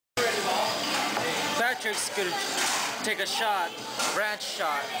Patrick's gonna take a shot, ranch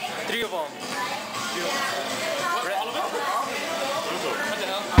shot, 3 of them. What, all of it? What the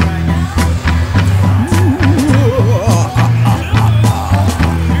hell?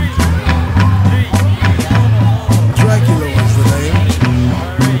 Dracula was the name.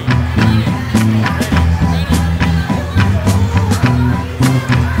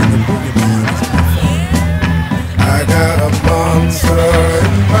 I got a monster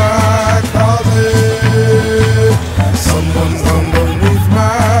in my closet. Someone's underneath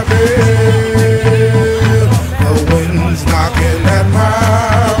my bed. The wind's knocking at my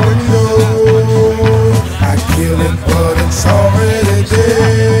window. I kill it, but it's already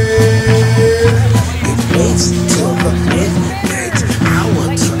dead. It waits till the midnight hour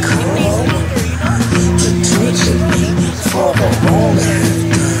to come to torture me for the moment.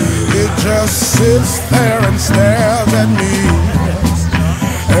 It just sits there and stares at me,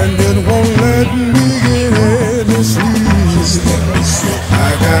 and it won't let me get any sleep. I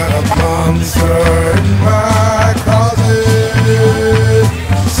got a monster in my closet.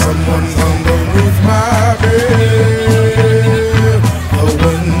 Someone's underneath my bed. The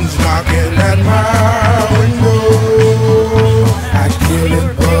wind's knocking at my window. I kill it,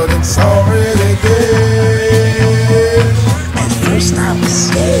 but it's already dead. At first I was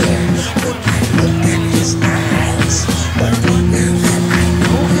scared, but I looked at his eyes. But now that I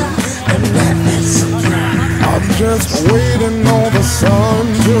know him, I'm not that surprised. I'm just waiting on the sun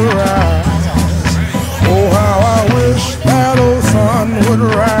to rise.